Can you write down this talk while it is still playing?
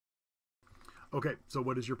Okay, so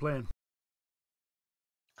what is your plan?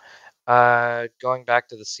 Going back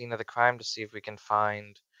to the scene of the crime to see if we can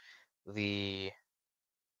find the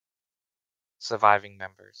surviving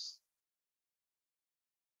members.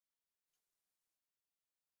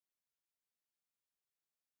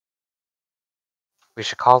 We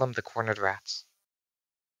should call them the cornered rats.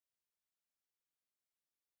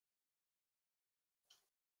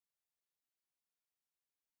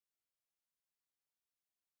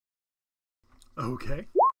 Okay.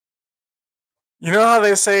 You know how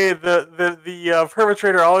they say the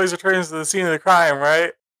perpetrator always returns to the scene of the crime,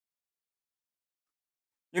 right?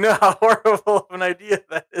 You know how horrible of an idea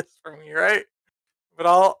that is for me, right? But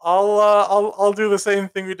I'll do the same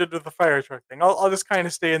thing we did with the fire truck thing. I'll just kind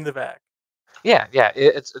of stay in the back. Yeah,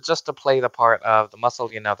 it's just to play the part of the muscle,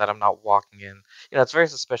 that I'm not walking in. It's very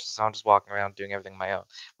suspicious. So I'm just walking around doing everything my own.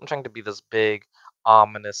 I'm trying to be this big,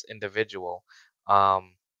 ominous individual.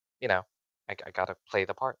 Um, you know, I gotta play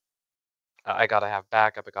the part. I gotta have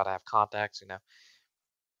backup. I gotta have contacts.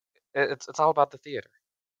 It's all about the theater.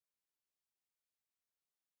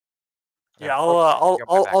 Yeah, Focus on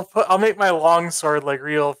my back. I'll make my long sword like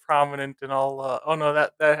real prominent, and oh no,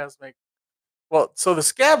 that has my well. So the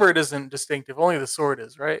scabbard isn't distinctive. Only the sword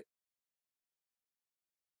is, right?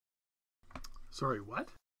 Sorry, what?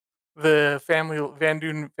 The Van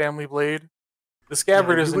Doon family blade. The Yeah,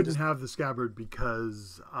 scabbard you isn't. wouldn't have the scabbard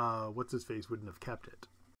because what's his face wouldn't have kept it.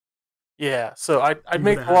 Yeah, so I'd He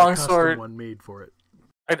make would the have had a long custom sword. one made for it.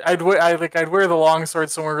 I'd wear the long sword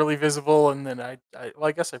somewhere really visible, and then well,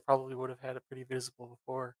 I guess I probably would have had it pretty visible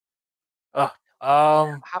before. Ugh.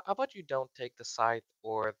 How about you don't take the scythe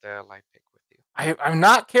or the light pick with you? I'm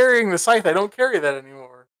not carrying the scythe. I don't carry that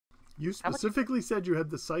anymore. You How about you? specifically said you had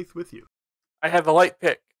the scythe with you. I had the light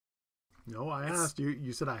pick. No, I asked you.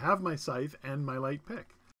 You said I have my scythe and my light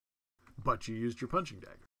pick, but you used your punching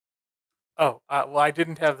dagger. Oh, well, I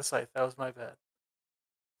didn't have the scythe. That was my bad.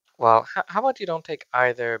 Well, how about you don't take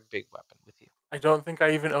either big weapon with you? I don't think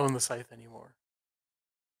I even own the scythe anymore.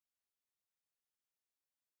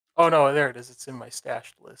 Oh no, there it is. It's in my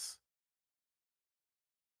stashed list.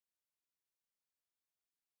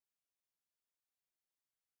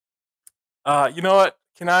 You know what?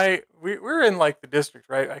 Can I? We're in like the district,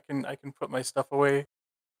 right? I can put my stuff away.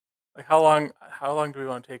 Like how long do we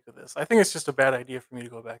want to take with this? I think it's just a bad idea for me to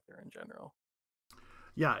go back there in general.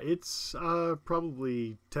 Yeah, it's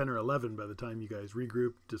probably 10 or 11 by the time you guys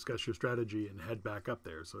regroup, discuss your strategy, and head back up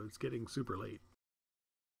there. So it's getting super late.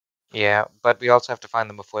 Yeah, but we also have to find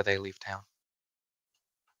them before they leave town.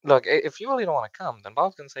 Look, if you really don't want to come, then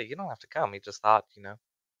Bob's gonna say you don't have to come. He just thought,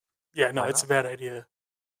 Yeah, no, why it's a not? bad idea.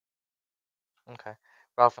 Okay,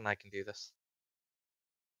 Ralph and I can do this.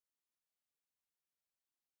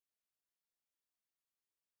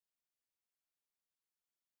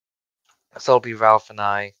 So it'll be Ralph and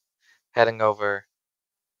I heading over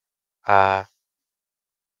uh,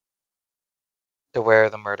 to where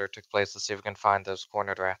the murder took place to see if we can find those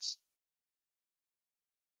cornered rats.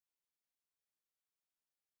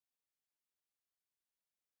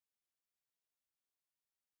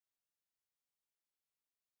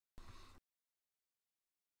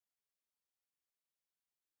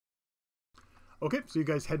 Okay, so you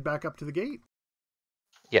guys head back up to the gate.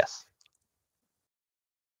 Yes.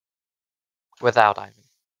 Without Ivan.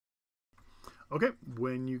 Okay,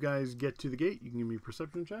 when you guys get to the gate, you can give me a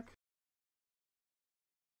perception check.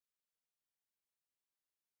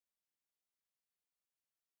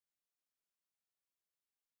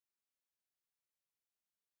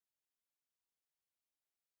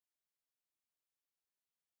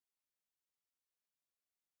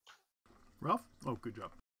 Ralph? Oh, good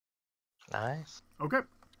job. Nice. Okay.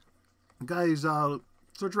 Guys,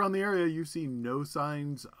 search around the area. You see no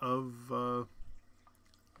signs of the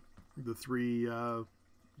three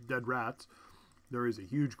dead rats. There is a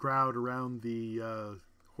huge crowd around the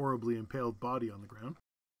horribly impaled body on the ground.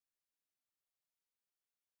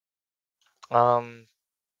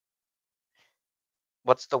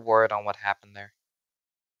 What's the word on what happened there?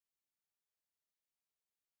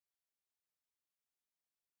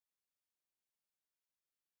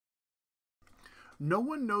 No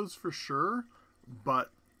one knows for sure,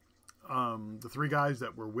 but the three guys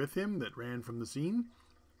that were with him that ran from the scene,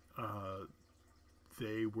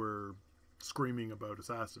 they were screaming about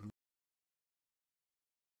assassin.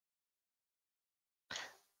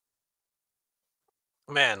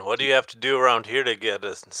 Man, what do you have to do around here to get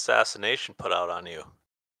an assassination put out on you?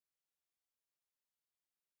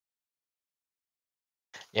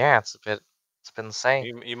 Yeah, it's been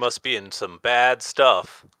insane. You must be in some bad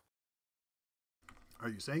stuff. Are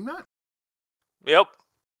you saying that? Yep.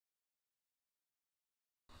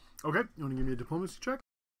 Okay, you want to give me a diplomacy check?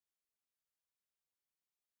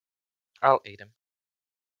 I'll aid him.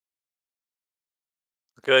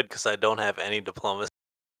 Good, because I don't have any diplomacy.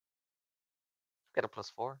 Get a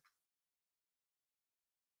 +4.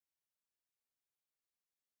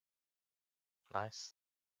 Nice.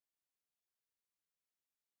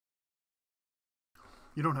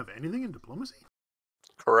 You don't have anything in diplomacy?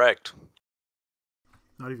 Correct.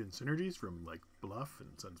 Not even synergies from like bluff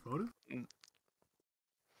and sense motive?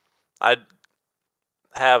 I'd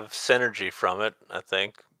have synergy from it, I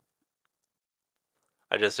think.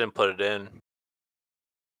 I just didn't put it in.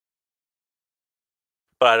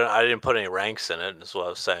 But I didn't put any ranks in it, is what I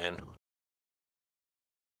was saying.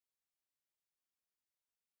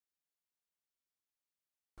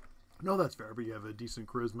 No, that's fair, but you have a decent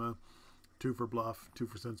charisma, 2 for bluff, 2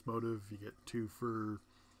 for sense motive, you get 2 for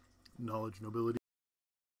knowledge nobility.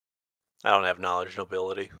 I don't have knowledge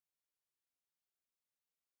nobility.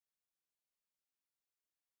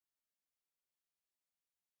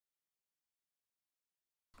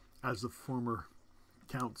 As the former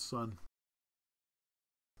count's son.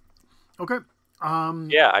 Okay.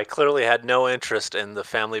 Yeah, I clearly had no interest in the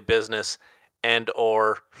family business and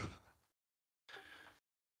or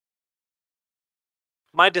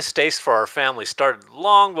my distaste for our family started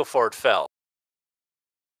long before it fell.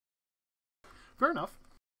 Fair enough.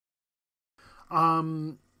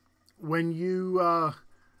 When you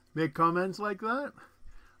make comments like that,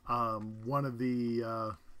 one of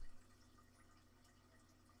the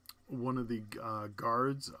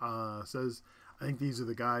guards says, I think these are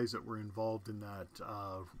the guys that were involved in that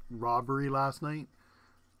robbery last night.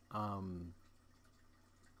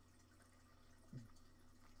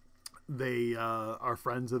 They are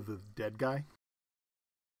friends of the dead guy.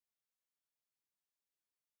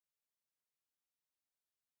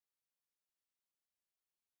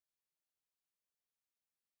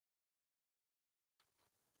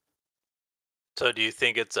 So do you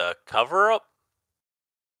think it's a cover-up?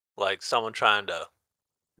 Like someone trying to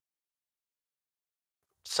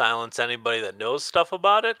silence anybody that knows stuff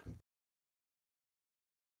about it?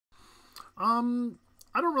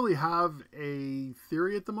 I don't really have a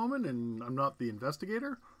theory at the moment, and I'm not the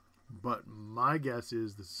investigator, but my guess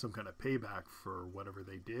is this is some kind of payback for whatever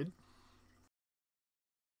they did.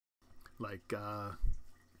 Like,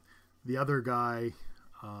 the other guy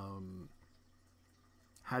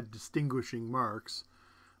had distinguishing marks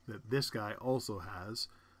that this guy also has,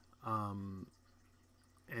 and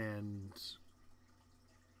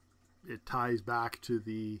it ties back to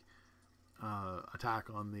the attack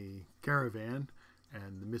on the caravan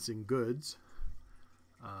and the missing goods.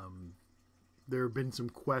 There have been some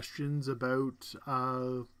questions about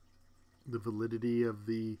the validity of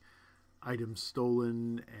the items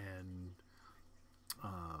stolen and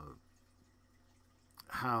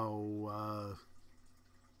how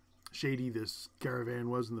shady this caravan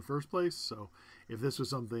was in the first place. So if this was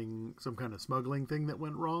some kind of smuggling thing that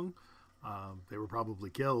went wrong, they were probably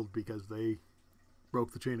killed because they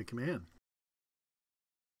broke the chain of command.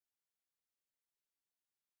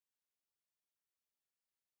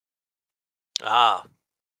 Ah,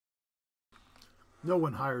 No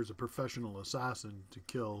one hires a professional assassin to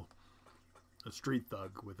kill a street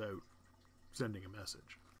thug without sending a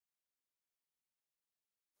message.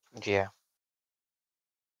 Yeah.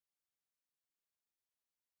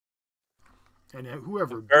 And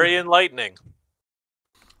whoever very did enlightening.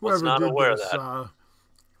 Was whoever not did aware of this that.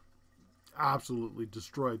 absolutely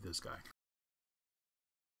destroyed this guy.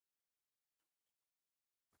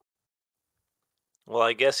 Well,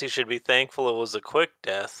 I guess he should be thankful it was a quick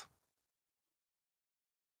death.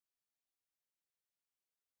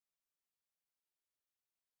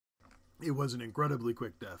 It was an incredibly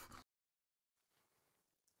quick death.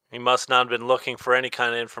 He must not have been looking for any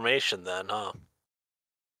kind of information then, huh?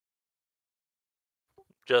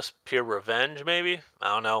 Just pure revenge, maybe?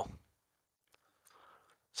 I don't know.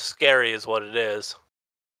 Scary is what it is.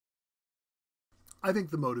 I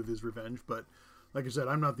think the motive is revenge, but like I said,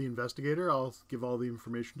 I'm not the investigator. I'll give all the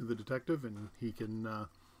information to the detective, and he can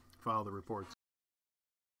file the reports.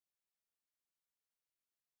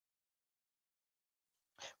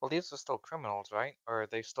 Well, these are still criminals, right? Or are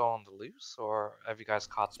they still on the loose, or have you guys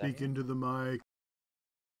caught them Speak yet? into the mic.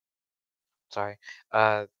 Sorry.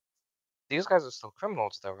 These guys are still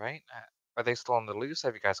criminals, though, right? Are they still on the loose?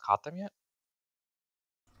 Have you guys caught them yet?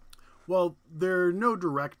 Well, there are no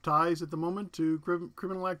direct ties at the moment to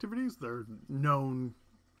criminal activities. They're known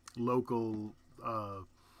local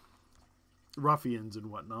ruffians and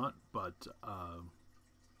whatnot, but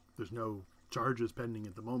there's no charges pending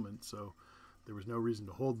at the moment, so there was no reason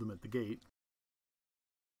to hold them at the gate.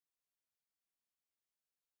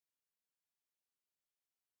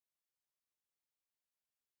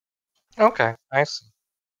 Okay, I see.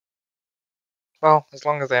 Well, as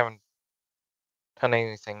long as they haven't done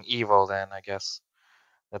anything evil, then I guess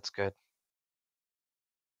that's good.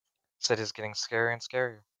 City's getting scarier and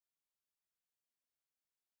scarier.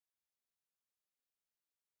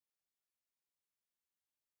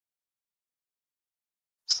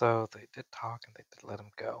 So they did talk and they did let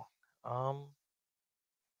him go.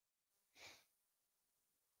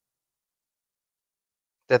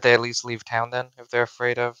 Did they at least leave town then, if they're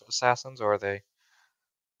afraid of assassins, or are they?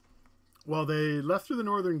 Well, they left through the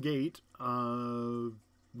northern gate.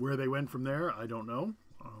 Where they went from there, I don't know.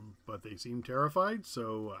 But they seemed terrified,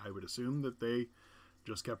 so I would assume that they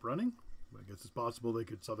just kept running. I guess it's possible they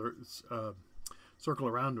could circle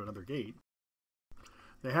around to another gate.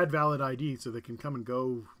 They had valid ID, so they can come and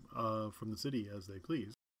go from the city as they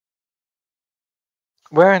please.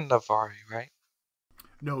 We're in Navarre, right?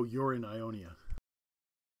 No, you're in Ionia.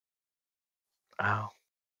 Oh,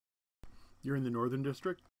 You're in the northern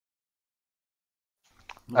district,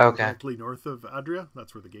 like okay. directly north of Adria.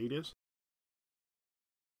 That's where the gate is.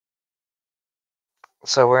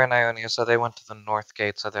 So we're in Ionia, so they went to the north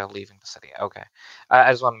gate, so they're leaving the city. Okay.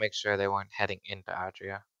 I just want to make sure they weren't heading into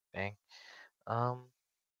Adria. Dang. Um,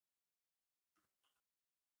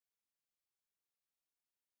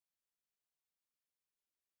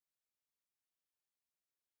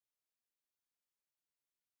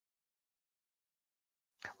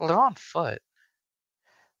 well, they're on foot.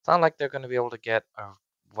 It's not like they're going to be able to get a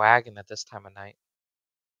wagon at this time of night.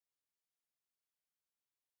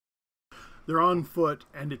 They're on foot,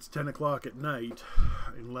 and it's 10 o'clock at night.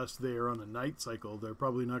 Unless they are on a night cycle, they're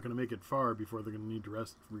probably not going to make it far before they're going to need to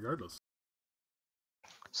rest regardless.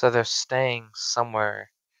 So they're staying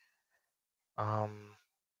somewhere. Um,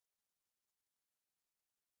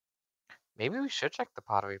 Maybe we should check the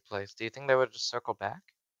pottery place. Do you think they would just circle back?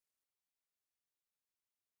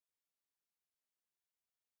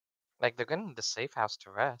 Like, they're going to the safe house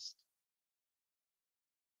to rest.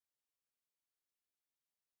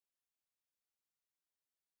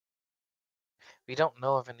 We don't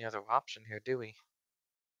know of any other option here, do we?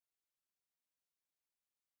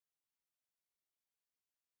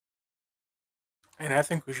 And I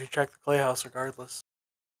think we should check the clay house regardless.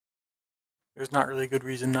 There's not really a good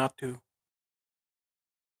reason not to.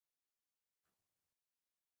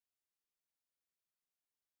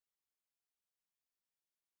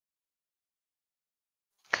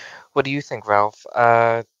 What do you think, Ralph?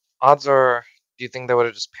 Odds are, do you think they would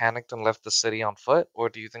have just panicked and left the city on foot, or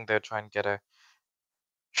do you think they're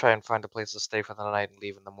try and find a place to stay for the night and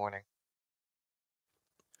leave in the morning?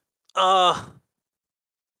 Uh,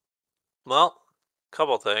 well,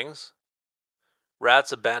 couple things.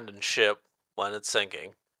 Rats abandon ship when it's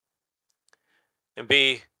sinking. And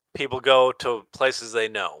B, people go to places they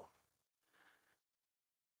know.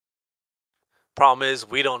 Problem is,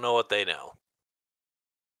 we don't know what they know.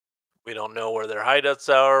 We don't know where their hideouts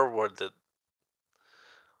are,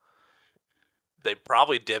 they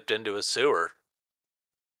probably dipped into a sewer.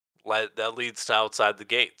 That leads to outside the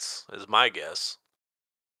gates, is my guess.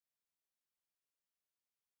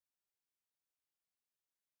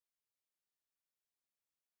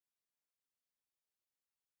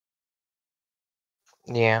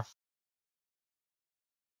 Yeah.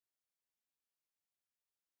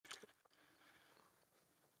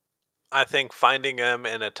 I think finding them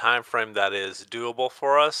in a time frame that is doable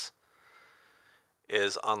for us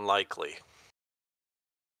is unlikely.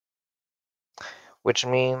 Which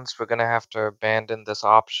means we're gonna have to abandon this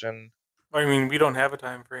option. I mean, we don't have a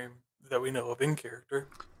time frame that we know of in character.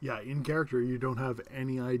 Yeah, in character, you don't have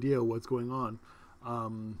any idea what's going on.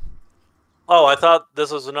 Oh, I thought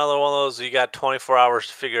this was another one of those you got 24 hours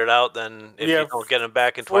to figure it out, then if We you have don't get them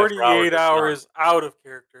back in 24 hours, 48 it's done. hours out of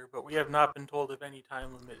character, but we have not been told of any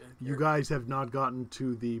time limit in character. You guys have not gotten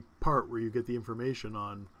to the part where you get the information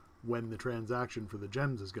on when the transaction for the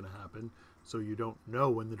gems is going to happen, so you don't know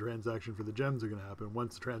when the transaction for the gems are going to happen.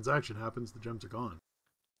 Once the transaction happens, the gems are gone.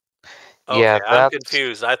 Yeah, Okay, I'm that's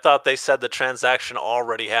confused. I thought they said the transaction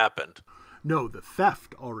already happened. No, the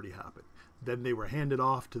theft already happened. Then they were handed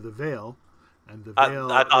off to the Veil, and the I Veil.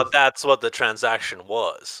 thought that's what the transaction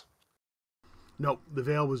was. No, the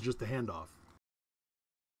Veil was just a handoff.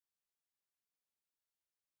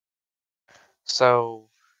 so.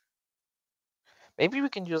 Maybe we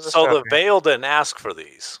can use this So to our the advantage. Veil didn't ask for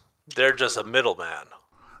these. They're just a middleman.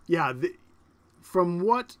 Yeah, from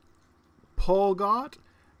what Paul got,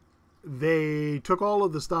 they took all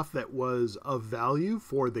of the stuff that was of value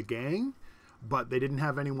for the gang, but they didn't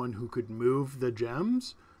have anyone who could move the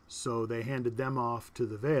gems, so they handed them off to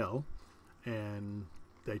the Veil, and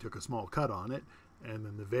they took a small cut on it, and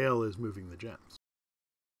then the Veil is moving the gems.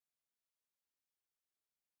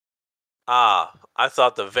 Ah, I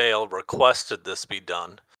thought the Vale requested this be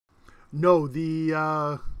done. No, the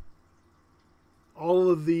all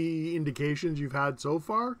of the indications you've had so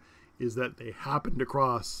far is that they happened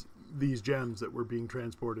across these gems that were being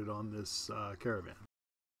transported on this caravan.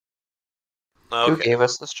 Who Okay. gave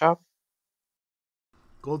us this job?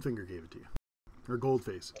 Goldfinger gave it to you, or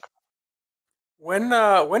Goldface. When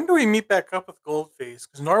do we meet back up with Goldface?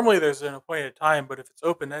 Because normally there's an appointed time, but if it's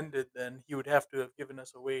open ended, then he would have to have given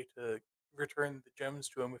us a way to return the gems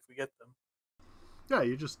to him if we get them. Yeah,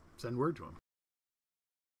 you just send word to him.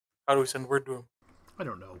 How do we send word to him? I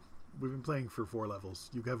don't know. We've been playing for 4 levels.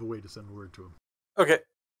 You have a way to send word to him. Okay.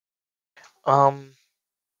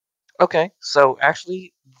 Okay, so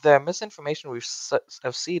actually, the misinformation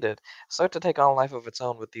have seeded start to take on life of its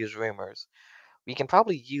own with these rumors. We can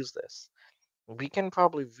probably use this. We can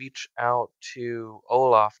probably reach out to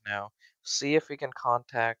Olaf now, see if we can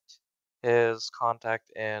contact his contact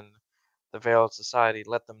in the Veiled Society,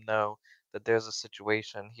 let them know that there's a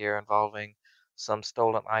situation here involving some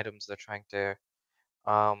stolen items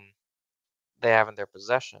um, they have in their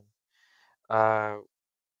possession. Uh,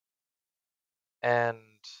 and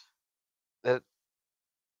that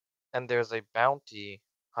and there's a bounty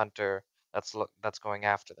hunter that's going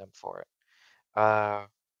after them for it. Uh,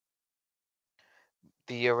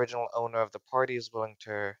 the original owner of the party is willing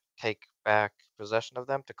to take back possession of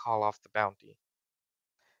them to call off the bounty.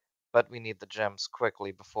 But we need the gems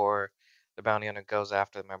quickly before the bounty hunter goes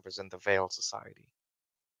after the members in the Veiled Society.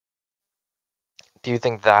 Do you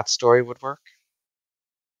think that story would work?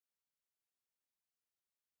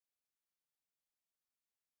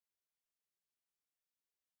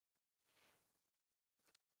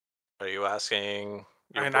 Are you asking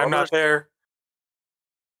your And I'm brothers? not there.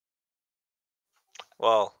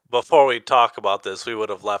 Well, before we talk about this, we would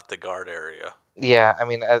have left the guard area. Yeah, I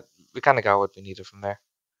mean, we kind of got what we needed from there.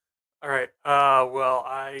 All right. Well,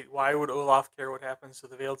 why would Olaf care what happens to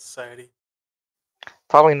the Veiled Society?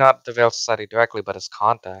 Probably not the Veiled Society directly, but his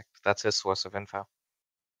contact. That's his source of info.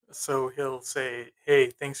 So he'll say, "Hey,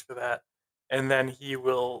 thanks for that," and then he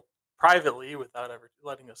will privately, without ever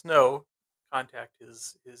letting us know, contact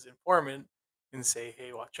his informant and say,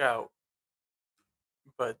 "Hey, watch out."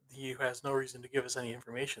 But he has no reason to give us any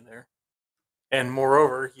information there. And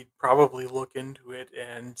moreover, he'd probably look into it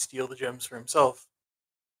and steal the gems for himself.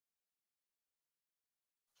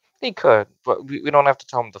 He could, but we don't have to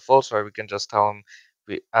tell him the full story. We can just tell him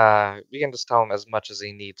we can just tell him as much as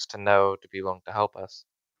he needs to know to be willing to help us.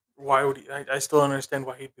 Why would he? I still don't understand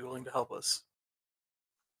why he'd be willing to help us.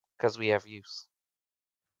 Because we have use.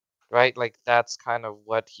 Right? Like that's kind of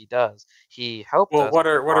what he does. He helped Well, us, what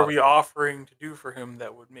are we offering to do for him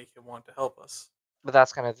that would make him want to help us? but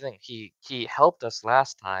that's kind of the thing. He helped us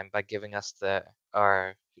last time by giving us the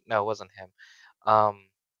or no, it wasn't him. Um,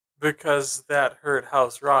 Because that hurt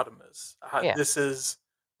House Rodimus. yeah.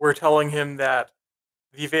 We're telling him that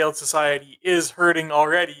the Veiled Society is hurting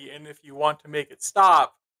already, and if you want to make it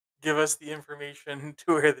stop, give us the information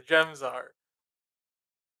to where the gems are.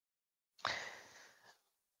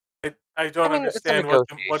 I I don't mean, it's a understand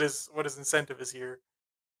negotiation. what his incentive is here.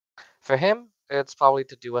 For him, it's probably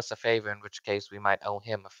to do us a favor, in which case we might owe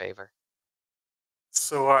him a favor.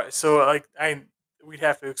 So like we'd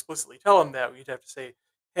have to explicitly tell him that. We'd have to say,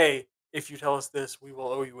 "Hey, if you tell us this, we will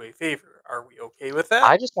owe you a favor." Are we okay with that?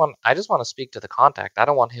 I just want to speak to the contact. I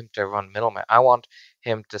don't want him to run middleman. I want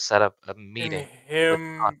him to set up a And meeting with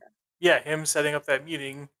the contact. him setting up that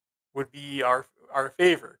meeting would be our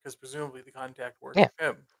favor because presumably the contact works Yeah. for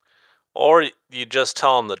him. Or you just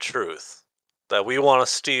tell them the truth that we want to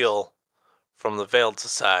steal from the Veiled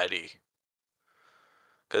Society,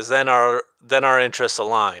 because then our interests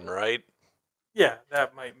align, right? Yeah,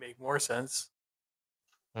 that might make more sense.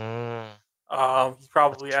 Mm, He that's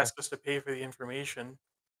probably true. asked us to pay for the information,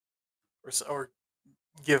 or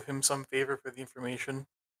give him some favor for the information.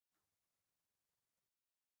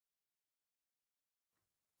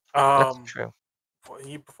 That's Um, true.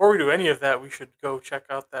 Before we do any of that, we should go check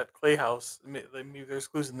out that clay house. Maybe there's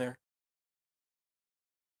clues in there.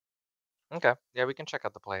 Okay. Yeah, we can check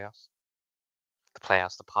out the playhouse. The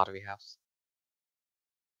playhouse, the pottery house.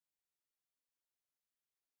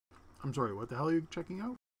 I'm sorry, what the hell are you checking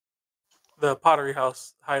out? The pottery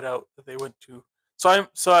house hideout that they went to.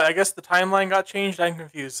 So I guess the timeline got changed. I'm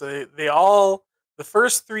confused. So the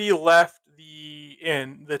first three left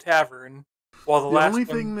the tavern, while the The last only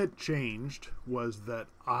one. thing that changed was that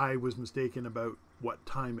I was mistaken about what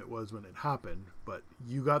time it was when it happened, but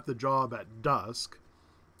you got the job at dusk.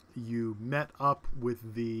 You met up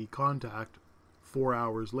with the contact 4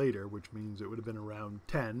 hours later, which means it would have been around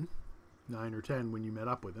 10, 9 or 10 when you met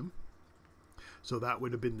up with him. So that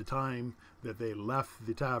would have been the time that they left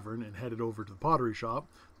the tavern and headed over to the pottery shop.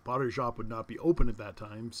 The pottery shop would not be open at that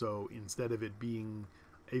time, so instead of it being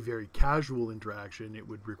a very casual interaction, it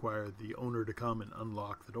would require the owner to come and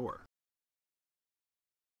unlock the door.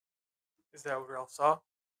 Is that what Ralph saw?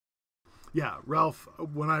 Yeah, Ralph,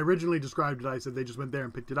 when I originally described it, I said they just went there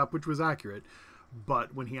and picked it up, which was accurate.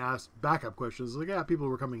 But when he asked backup questions, like, yeah, people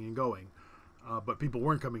were coming and going. But people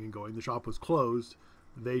weren't coming and going. The shop was closed.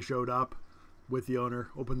 They showed up with the owner,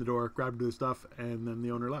 opened the door, grabbed their stuff, and then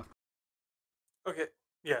the owner left. Okay,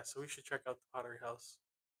 yeah, so we should check out the pottery house.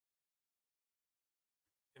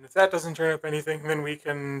 And if that doesn't turn up anything, then we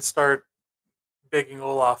can start begging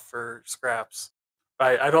Olaf for scraps.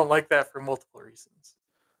 I don't like that for multiple reasons.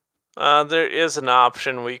 There is an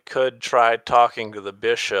option. We could try talking to the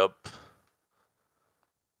bishop.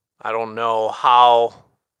 I don't know how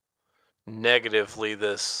negatively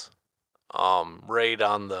this raid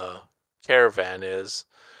on the caravan is,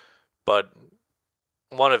 but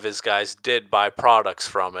one of his guys did buy products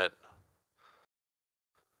from it.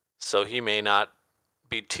 So he may not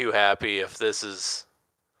be too happy if this is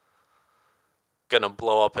gonna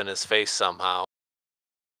blow up in his face somehow.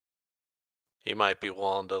 He might be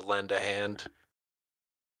willing to lend a hand.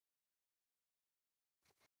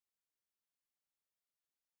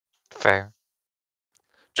 Fair.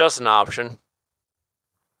 Just an option.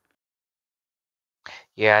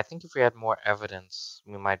 Yeah, I think if we had more evidence,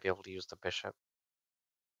 we might be able to use the bishop.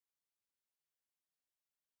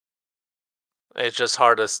 It's just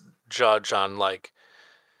hard to judge on, like,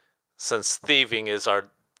 since thieving is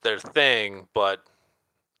their thing, but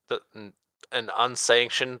an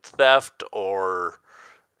unsanctioned theft or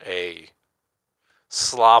a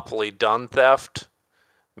sloppily done theft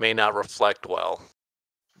may not reflect well.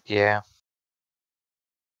 Yeah.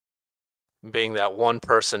 Being that one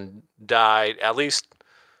person died, at least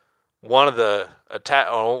one of the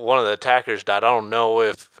attackers died. I don't know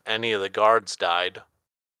if any of the guards died.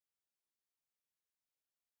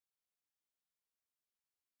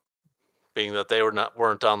 Being that they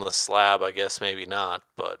weren't on the slab, I guess maybe not,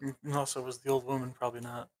 but And also, was the old woman probably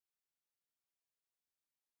not?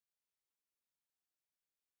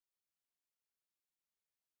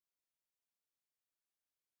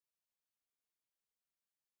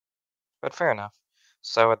 But fair enough.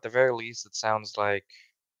 So at the very least, it sounds like,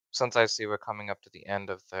 since I see we're coming up to the end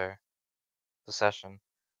of the session,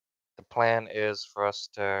 the plan is for us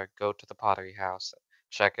to go to the pottery house,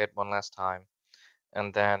 check it one last time,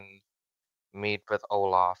 and then meet with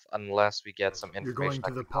Olaf, unless we get some You're information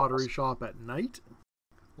going to that the can help us. pottery shop at night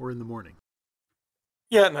or in the morning?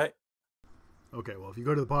 Yeah, at night. Okay, well, if you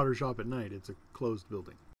go to the pottery shop at night, it's a closed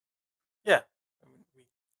building. Yeah, I mean,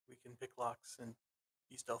 we can pick locks and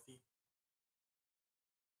be stealthy.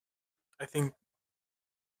 I think.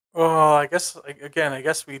 Well, I guess again, I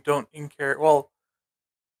guess we don't care. Well,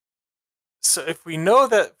 so if we know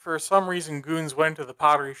that for some reason goons went to the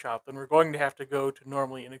pottery shop, then we're going to have to go to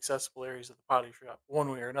normally inaccessible areas of the pottery shop,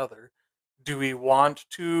 one way or another. Do we want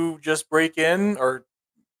to just break in, or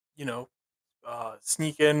you know,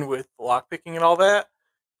 sneak in with lockpicking and all that?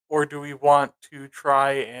 Or do we want to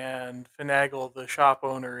try and finagle the shop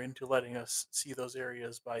owner into letting us see those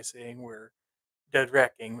areas by saying we're Dead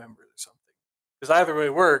Rat Gang members or something? Because either way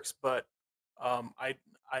works, but um, I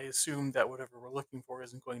I assume that whatever we're looking for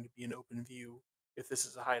isn't going to be an open view if this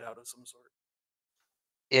is a hideout of some sort.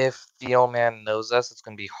 If the old man knows us, it's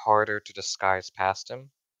going to be harder to disguise past him.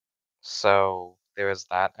 So there is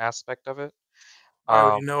that aspect of it. Why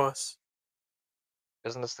would Um, he know us?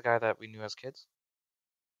 isn't this the guy that we knew as kids?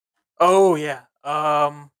 Oh yeah.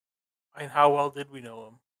 And how well did we know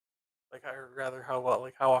him? Like, or rather, how well?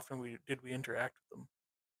 Like, how often we interact with them?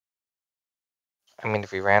 I mean,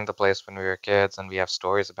 if we ran the place when we were kids and we have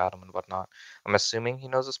stories about him and whatnot, I'm assuming he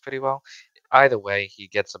knows us pretty well. Either way, he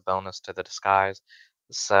gets a bonus to the disguise.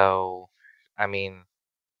 So, I mean,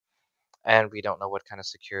 and we don't know what kind of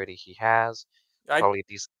security he has. I Probably a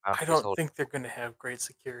decent amount I if he's don't holding. think they're going to have great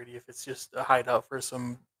security if it's just a hideout for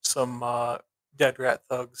some dead rat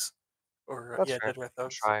thugs or That's yeah, fair. dead rat We can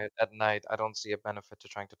thugs. try it at night. I don't see a benefit to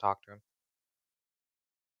trying to talk to him.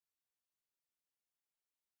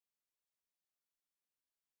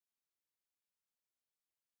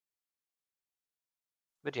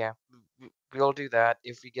 But yeah, we'll do that.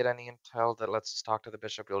 If we get any intel that lets us talk to the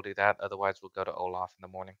bishop, we'll do that. Otherwise, we'll go to Olaf in the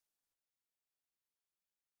morning.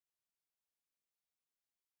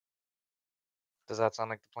 Does that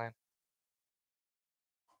sound like the plan?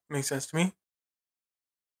 Makes sense to me.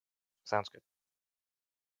 Sounds good.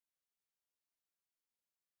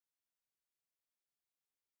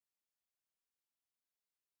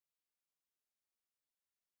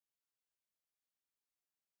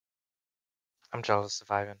 I'm jealous of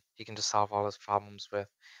Ivan. He can just solve all his problems with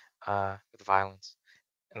violence,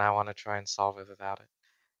 and I want to try and solve it without it.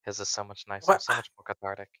 His is so much nicer, What? so much more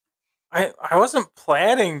cathartic. I wasn't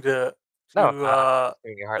planning to No, to I'm uh, not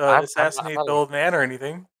doing your heart. I'm assassinate not the even. old man or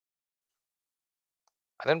anything.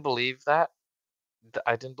 I didn't believe that.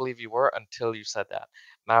 I didn't believe you were until you said that.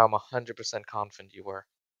 Now I'm 100% confident you were.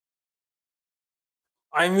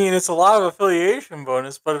 I mean, it's a lot of affiliation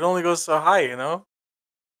bonus, but it only goes so high, you know?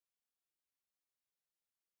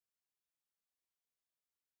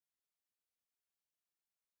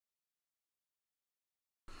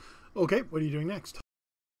 Okay, what are you doing next?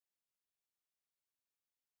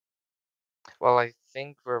 Well, I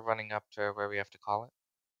think we're running up to where we have to call it.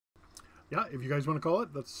 Yeah, if you guys want to call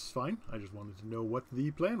it, that's fine. I just wanted to know what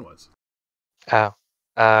the plan was. Oh,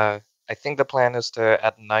 I think the plan is to,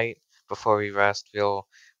 at night, before we rest, we'll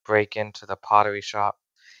break into the pottery shop.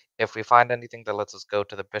 If we find anything that lets us go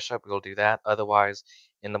to the bishop, we'll do that. Otherwise,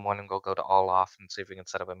 in the morning, we'll go to Olaf and see if we can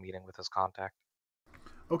set up a meeting with his contact.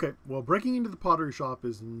 Okay, well, breaking into the pottery shop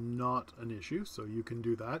is not an issue, so you can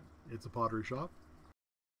do that. It's a pottery shop.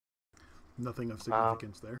 Nothing of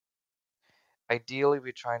significance there. Ideally,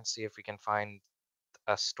 we try and see if we can find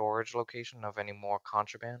a storage location of any more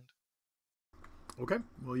contraband. Okay,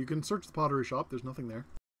 well, you can search the pottery shop. There's nothing there.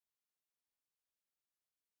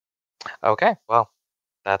 Okay, well,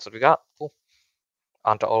 that's what we got. Cool.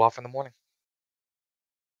 On to Olaf in the morning.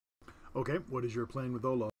 Okay, what is your plan with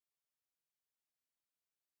Olaf?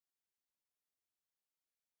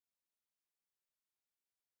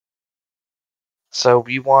 So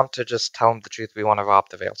we want to just tell him the truth. We want to rob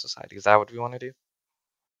the Veil Society. Is that what we want to do?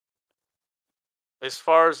 As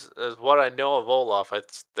far as what I know of Olaf, I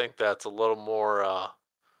think that's a little more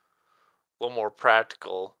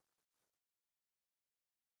practical.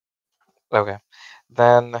 Okay,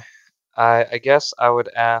 then I guess I would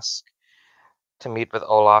ask to meet with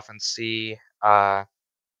Olaf and see,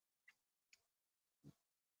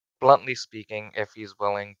 bluntly speaking, if he's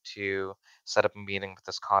willing to set up a meeting with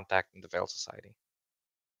his contact in the Veil Society.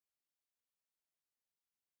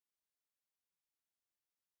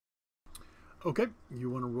 Okay,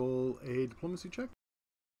 you want to roll a diplomacy check?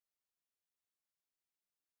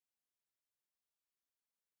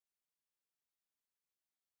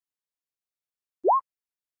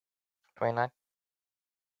 29?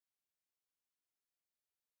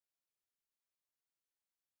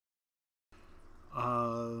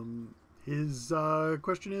 His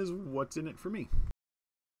question is, what's in it for me?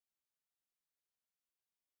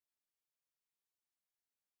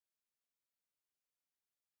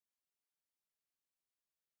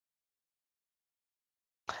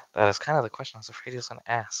 That is kind of the question I was afraid he was going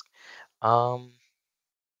to ask.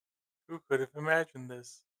 Who could have imagined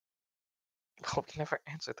this? Well, we never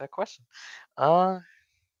answered that question. Because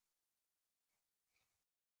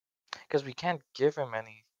we can't give him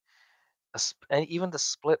any. And even the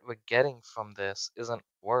split we're getting from this isn't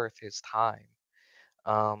worth his time.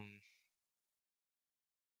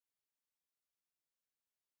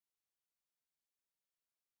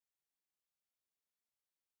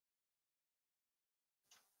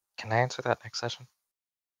 Can I answer that next session?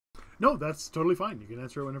 No, that's totally fine. You can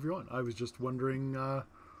answer it whenever you want. I was just wondering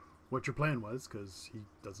what your plan was, because he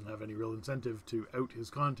doesn't have any real incentive to out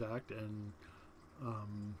his contact, and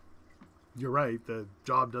you're right, the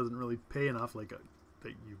job doesn't really pay enough, that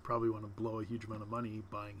you probably want to blow a huge amount of money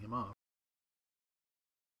buying him off.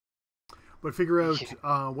 But figure out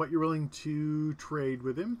what you're willing to trade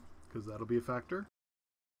with him, because that'll be a factor.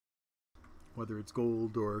 Whether it's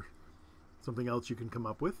gold or something else you can come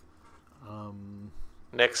up with.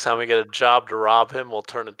 Next time we get a job to rob him, we'll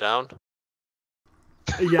turn it down.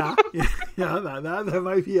 Yeah, that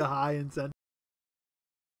might be a high incentive.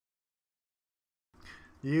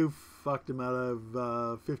 You fucked him out of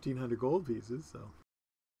 1,500 gold pieces, so.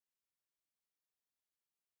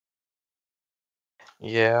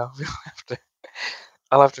 Yeah, we'll have to.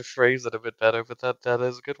 I'll have to phrase it a bit better, but that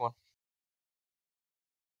is a good one.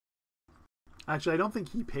 Actually, I don't think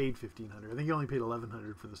he paid 1,500. I think he only paid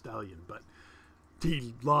 1,100 for the stallion, but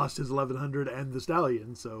he lost his 1,100 and the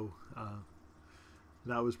stallion, so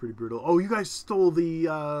that was pretty brutal. Oh, you guys stole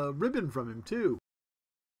the ribbon from him too.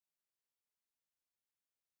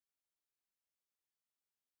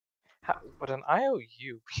 How would an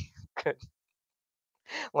IOU be good?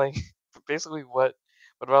 Like, basically what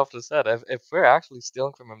Ralph just said. If we're actually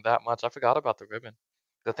stealing from him that much, I forgot about the ribbon.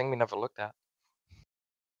 The thing we never looked at.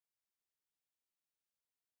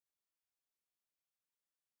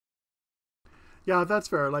 Yeah, that's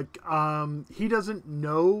fair. He doesn't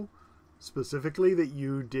know specifically that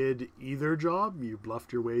you did either job. You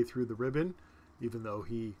bluffed your way through the ribbon, even though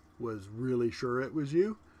he was really sure it was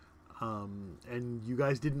you. And you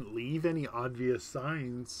guys didn't leave any obvious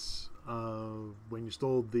signs when you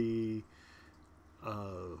stole the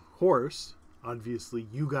horse. Obviously,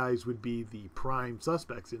 you guys would be the prime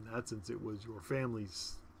suspects in that since it was your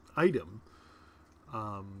family's item.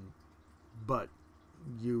 But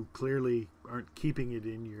you clearly aren't keeping it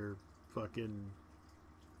in your fucking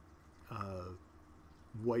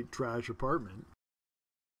white trash apartment.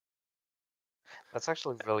 That's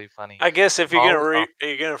actually really funny. I guess if you're All-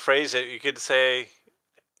 gonna phrase it, you could say,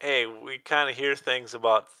 "Hey, we kind of hear things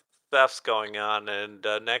about thefts going on, and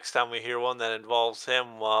next time we hear one that involves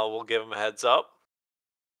him, we'll give him a heads up."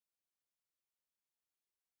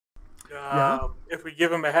 Yeah. If we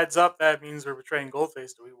give him a heads up, that means we're betraying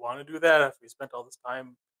Goldface. Do we want to do that after we spent all this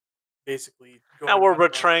time basically going Now we're on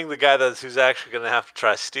about- betraying the guy who's actually gonna have to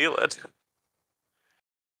try to steal it.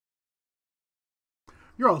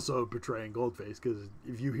 You're also betraying Goldface because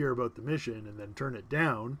if you hear about the mission and then turn it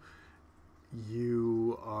down,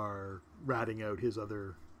 you are ratting out his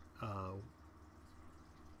other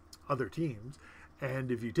teams.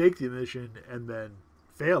 And if you take the mission and then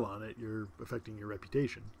fail on it, you're affecting your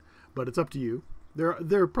reputation. But it's up to you.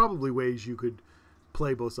 There are probably ways you could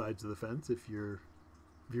play both sides of the fence if you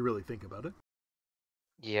really think about it.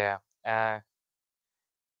 Yeah.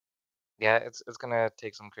 Yeah, it's gonna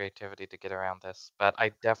take some creativity to get around this, but I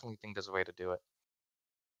definitely think there's a way to do it.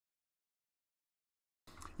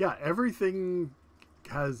 Yeah, everything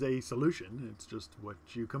has a solution. It's just what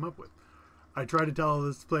you come up with. I try to tell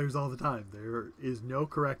this to players all the time. There is no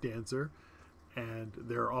correct answer, and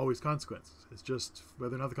there are always consequences. It's just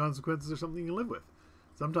whether or not the consequences are something you live with.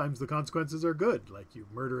 Sometimes the consequences are good, like you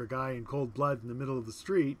murder a guy in cold blood in the middle of the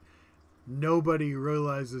street. Nobody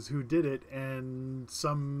realizes who did it, and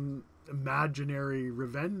some imaginary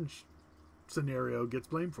revenge scenario gets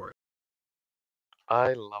blamed for it.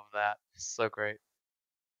 I love that. So great.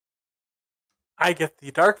 I get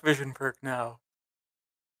the dark vision perk now.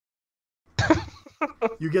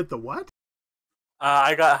 You get the what?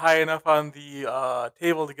 I got high enough on the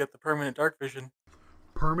table to get the permanent dark vision.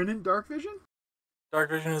 Permanent dark vision? Dark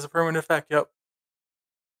vision is a permanent effect, yep.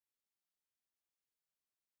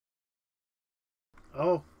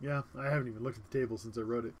 Oh, yeah. I haven't even looked at the table since I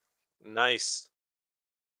wrote it. Nice.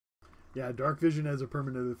 Yeah, dark vision as a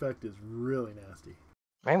permanent effect is really nasty.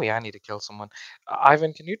 Maybe I need to kill someone.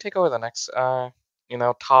 Ivan, can you take over the next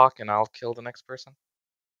talk and I'll kill the next person?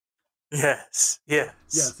 Yes.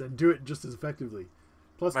 Yes, and do it just as effectively.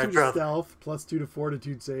 Plus My 2 to brother. stealth, plus 2 to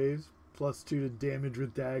fortitude saves, plus 2 to damage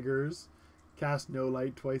with daggers, cast no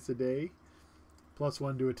light twice a day, plus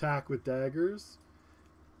 1 to attack with daggers,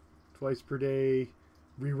 twice per day,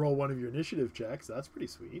 reroll one of your initiative checks. That's pretty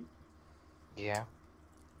sweet. Yeah.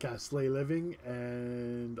 Cast Slay Living,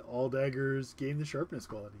 and all daggers gain the sharpness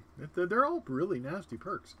quality. They're all really nasty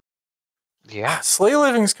perks. Yeah. Slay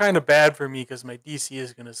Living's kind of bad for me because my DC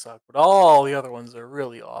is going to suck, but all the other ones are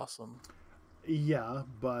really awesome. Yeah,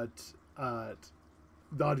 but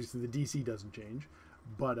obviously the DC doesn't change.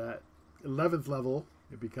 But at 11th level,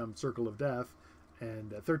 it becomes Circle of Death,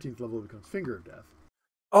 and at 13th level, it becomes Finger of Death.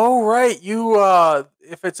 Oh, right. You,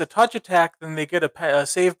 if it's a touch attack, then they get a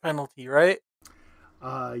save penalty, right?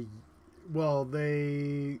 Well,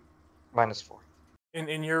 they... -4.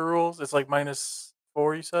 In your rules, it's like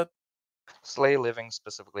 -4, you said? Slay Living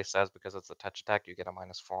specifically says because it's a touch attack, you get a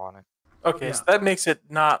 -4 on it. Okay, Yeah. so that makes it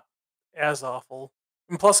not as awful.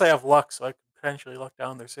 And plus, I have luck, so I could potentially luck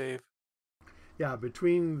down their save. Yeah,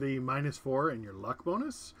 between the -4 and your luck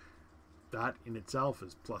bonus, that in itself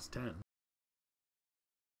is plus 10.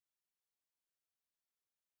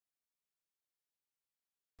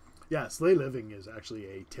 Yeah, Slay Living is actually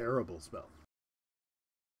a terrible spell.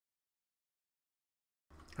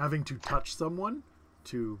 Having to touch someone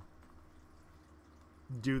to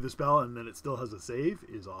do the spell and then it still has a save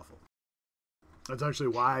is awful. That's actually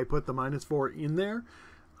why I put the -4 in there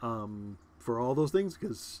for all those things,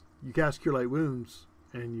 because you cast Cure Light Wounds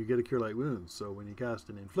and you get a Cure Light Wounds. So when you cast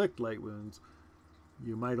an Inflict Light Wounds,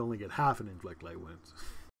 you might only get half an Inflict Light Wounds.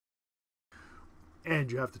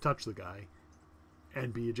 And you have to touch the guy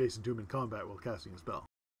and be adjacent to him in combat while casting a spell.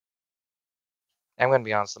 I'm going to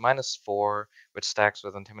be honest, the -4, which stacks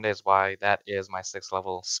with Intimidate, is why that is my 6th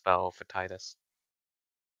level spell for Titus.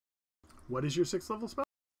 What is your 6th level spell?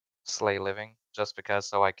 Slay Living, just because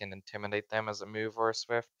so I can intimidate them as a move or a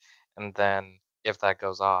swift, and then if that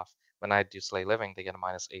goes off, when I do Slay Living, they get a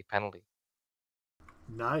 -8 penalty.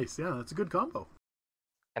 Nice, yeah, that's a good combo.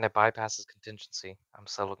 And it bypasses contingency. I'm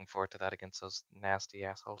so looking forward to that against those nasty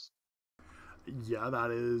assholes. Yeah,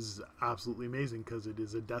 that is absolutely amazing because it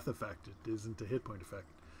is a death effect. It isn't a hit point effect.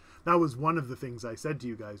 that was one of the things I said to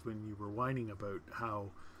you guys when you were whining about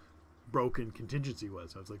how broken contingency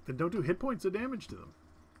was. I was like, then don't do hit points of damage to them.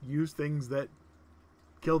 Use things that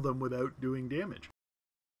kill them without doing damage.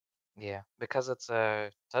 Yeah, because it's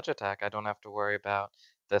a touch attack, I don't have to worry about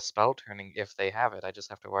the spell turning if they have it. I just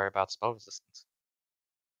have to worry about spell resistance.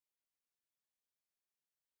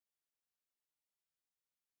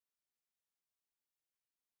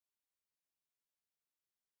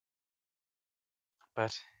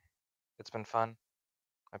 But it's been fun.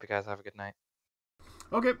 Hope you guys have a good night.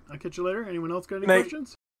 Okay, I'll catch you later. Anyone else got any Night.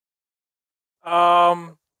 questions?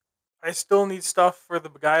 I still need stuff for the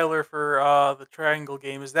Beguiler for the Triangle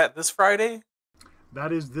game. Is that this Friday?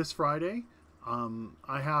 That is this Friday.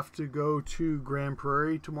 I have to go to Grand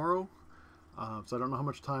Prairie tomorrow, so I don't know how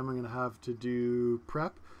much time I'm going to have to do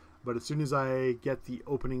prep. But as soon as I get the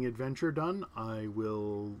opening adventure done, I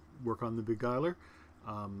will work on the Beguiler.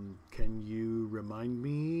 Can you remind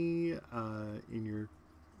me in your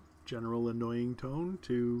general annoying tone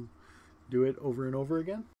to do it over and over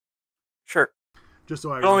again? Sure. Just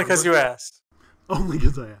so I But only because you asked. Only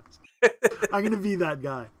because I asked. I'm going to be that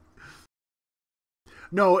guy.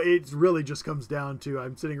 No, it really just comes down to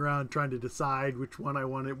I'm sitting around trying to decide which one I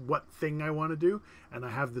want to, what thing I want to do, and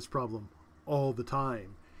I have this problem all the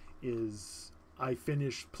time. Is I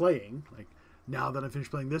finish playing, like now that I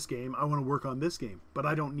finished playing this game, I want to work on this game, but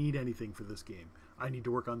I don't need anything for this game. I need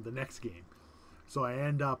to work on the next game. So I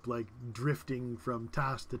end up like drifting from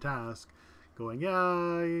task to task, going, yeah,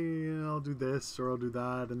 I'll do this or I'll do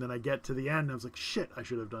that, and then I get to the end and I was like, shit, I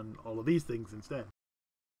should have done all of these things instead.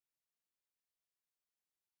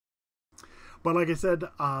 But like I said,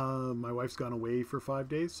 my wife's gone away for 5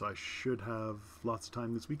 days, so I should have lots of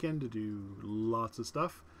time this weekend to do lots of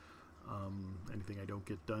stuff. Anything I don't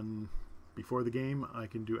get done before the game, I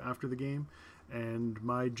can do after the game. And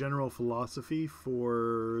my general philosophy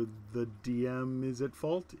for the DM is at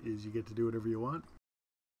fault is you get to do whatever you want.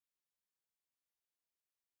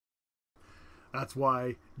 That's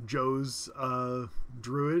why Joe's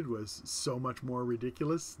druid was so much more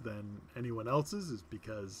ridiculous than anyone else's, is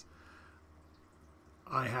because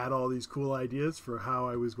I had all these cool ideas for how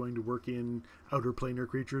I was going to work in outer planar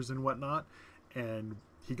creatures and whatnot, and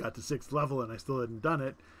he got to 6th level and I still hadn't done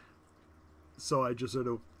it. So I just sort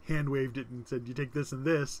of hand waved it and said, you take this and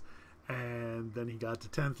this, and then he got to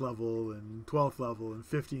 10th level and 12th level and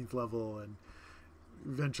 15th level, and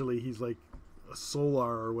eventually he's like a solar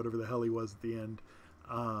or whatever the hell he was at the end.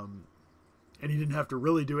 And he didn't have to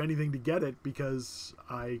really do anything to get it because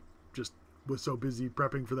I just was so busy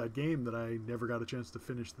prepping for that game that I never got a chance to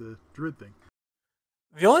finish the druid thing.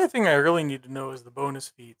 The only thing I really need to know is the bonus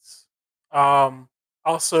feats.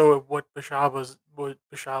 Also what Bashaba's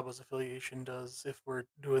affiliation does if we're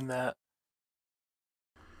doing that.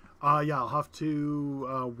 Yeah, I'll have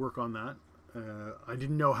to work on that. I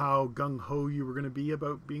didn't know how gung-ho you were going to be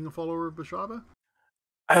about being a follower of Bashaba.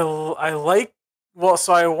 I like, well,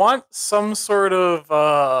 so I want some sort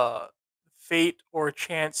of fate or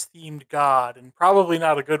chance themed god, and probably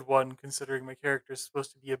not a good one considering my character is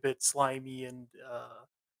supposed to be a bit slimy and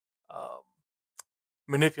um,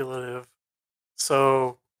 manipulative.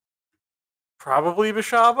 So probably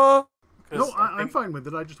Bashaba. No, Because I'm fine with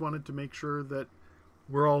it. I just wanted to make sure that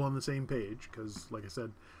we're all on the same page because, like I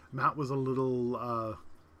said, Matt was a little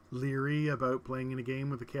leery about playing in a game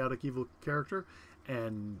with a chaotic evil character,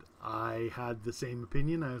 and I had the same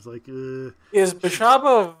opinion. I was like, is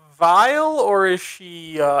Bashaba vile or is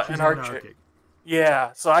she she's anarchic?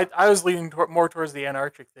 Yeah, so I was leaning more towards the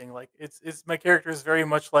anarchic thing. Like it's my character is very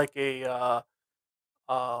much like a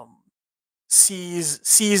um,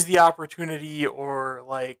 sees the opportunity, or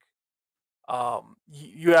like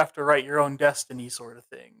you have to write your own destiny sort of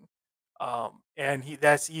thing. And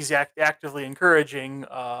he's actively encouraging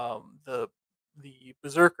the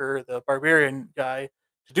berserker, the barbarian guy,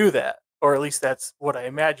 to do that, or at least that's what I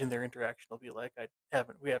imagine their interaction will be like.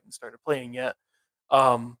 We haven't started playing yet.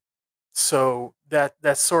 Um, so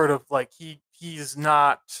that's sort of like he's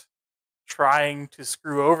not trying to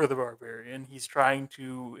screw over the barbarian. He's trying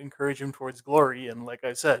to encourage him towards glory, and like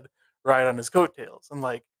I said, ride on his coattails. And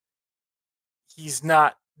like he's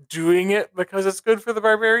not doing it because it's good for the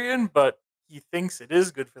barbarian, but he thinks it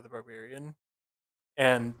is good for the barbarian,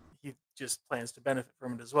 and he just plans to benefit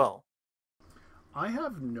from it as well. I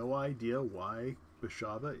have no idea why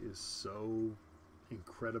Bashaba is so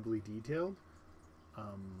incredibly detailed,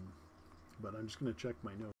 but I'm just going to check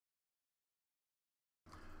my notes.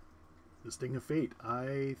 The Sting of Fate.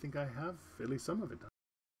 I think I have at least some of it done.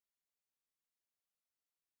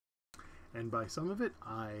 And by some of it,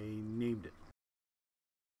 I named it.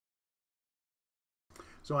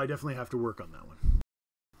 So I definitely have to work on that one.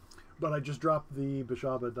 But I just dropped the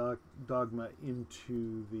Bishaba Dogma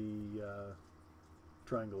into the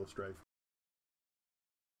Triangle of Strife.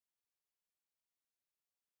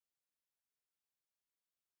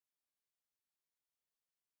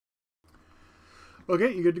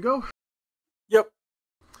 Okay, you good to go? Yep.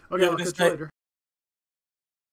 Okay, Yeah, I'll this catch you night- later.